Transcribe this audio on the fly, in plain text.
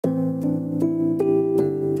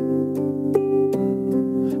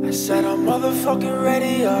motherfucking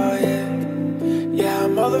ready, oh yeah. Yeah,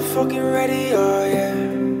 I'm motherfucking ready, oh yeah.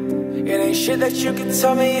 It ain't shit that you can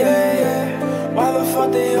tell me, yeah, yeah. Why the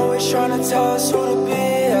fuck they always tryna tell us who to be,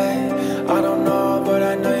 yeah. I don't know, but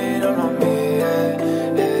I know you don't know me, yeah.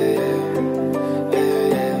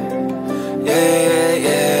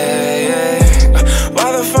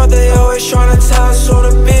 Why the fuck they always tryna tell us who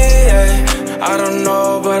to be, yeah. I don't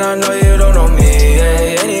know, but I know you don't know me,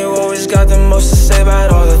 yeah. And you always got the most to say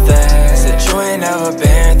about all the things that you ain't never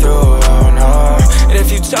been through, oh no. And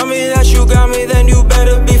if you tell me that you got me, then you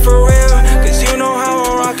better be for real, cause you know how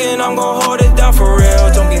I'm rockin', I'm gon' hold it down for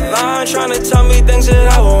real. Don't be lying, tryna tell me things that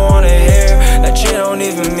I won't wanna hear, that you don't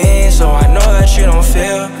even mean, so I know that you don't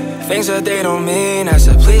feel things that they don't mean. I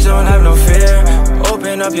said please don't have no fear.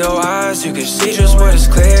 Open up your eyes, you can see just what is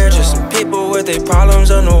clear. Just some people with their problems,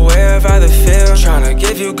 unaware of how they feel. Tryna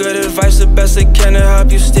give you good advice, the best they can to help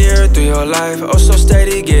you steer through your life. Oh so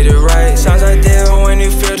steady, get it right. Sounds ideal when you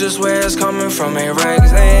feel just where it's coming from ain't right.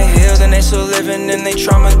 Cause they ain't healed and they still living in they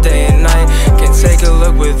trauma day and night. Can take a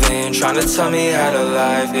look within, tryna tell me how to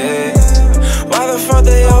live, yeah. Why the fuck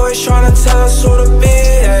they always tryna tell us who to be,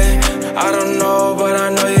 yeah. I don't know, but I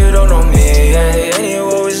know you don't know me, yeah. And you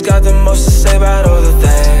always got the most to say about all the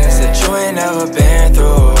things that you ain't never been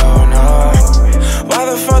through, oh no. Why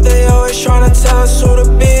the fuck they always tryna tell us who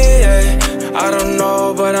to be, yeah. I don't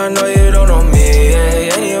know, but I know you don't know me,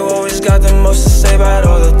 yeah. And you always got the most to say about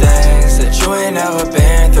all the things that you ain't never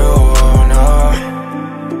been through.